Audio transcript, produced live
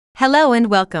Hello and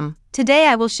welcome. Today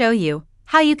I will show you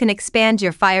how you can expand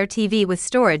your Fire TV with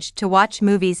storage to watch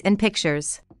movies and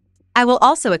pictures. I will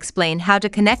also explain how to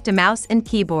connect a mouse and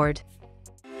keyboard.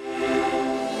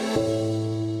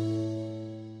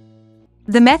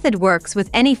 The method works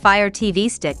with any Fire TV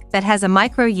stick that has a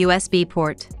micro USB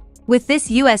port. With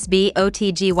this USB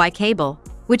OTGY cable,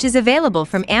 which is available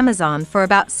from Amazon for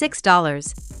about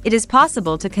 $6, it is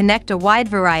possible to connect a wide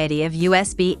variety of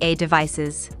USB-A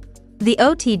devices. The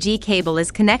OTG cable is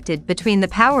connected between the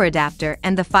power adapter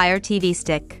and the Fire TV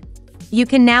stick. You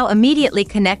can now immediately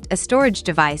connect a storage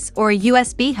device or a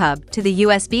USB hub to the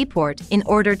USB port in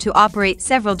order to operate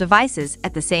several devices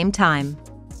at the same time.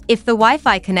 If the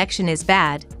Wi-Fi connection is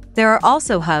bad, there are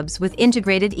also hubs with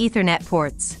integrated Ethernet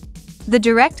ports. The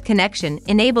direct connection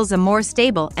enables a more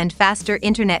stable and faster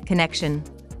internet connection.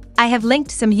 I have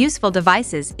linked some useful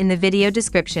devices in the video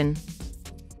description.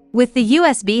 With the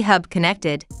USB hub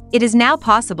connected, it is now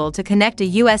possible to connect a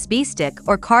USB stick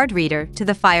or card reader to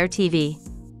the Fire TV.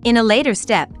 In a later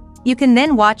step, you can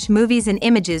then watch movies and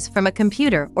images from a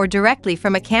computer or directly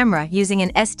from a camera using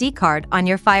an SD card on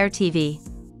your Fire TV.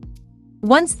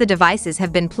 Once the devices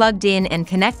have been plugged in and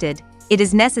connected, it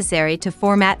is necessary to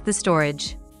format the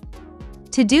storage.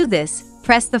 To do this,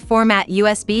 press the Format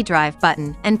USB Drive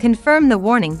button and confirm the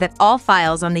warning that all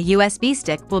files on the USB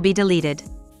stick will be deleted.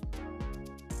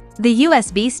 The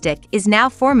USB stick is now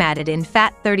formatted in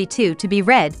FAT32 to be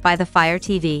read by the Fire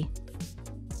TV.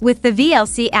 With the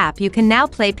VLC app, you can now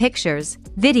play pictures,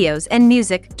 videos, and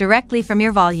music directly from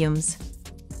your volumes.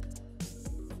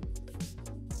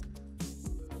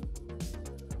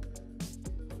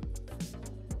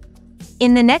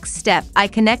 In the next step, I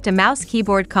connect a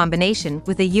mouse-keyboard combination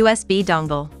with a USB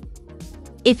dongle.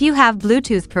 If you have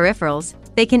Bluetooth peripherals,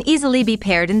 they can easily be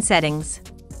paired in settings.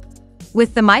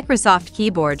 With the Microsoft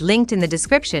keyboard linked in the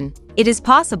description, it is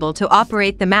possible to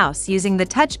operate the mouse using the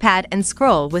touchpad and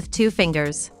scroll with 2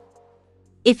 fingers.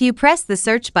 If you press the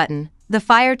search button, the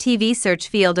Fire TV search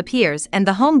field appears and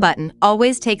the home button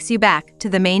always takes you back to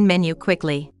the main menu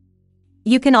quickly.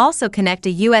 You can also connect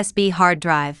a USB hard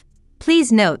drive.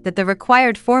 Please note that the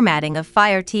required formatting of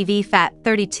Fire TV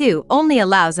FAT32 only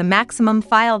allows a maximum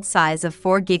file size of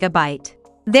 4 GB.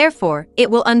 Therefore, it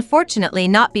will unfortunately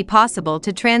not be possible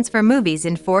to transfer movies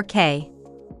in 4K.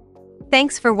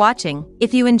 Thanks for watching.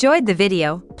 If you enjoyed the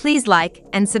video, please like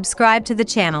and subscribe to the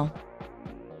channel.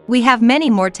 We have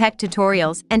many more tech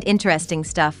tutorials and interesting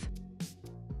stuff.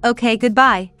 Okay,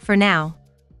 goodbye for now.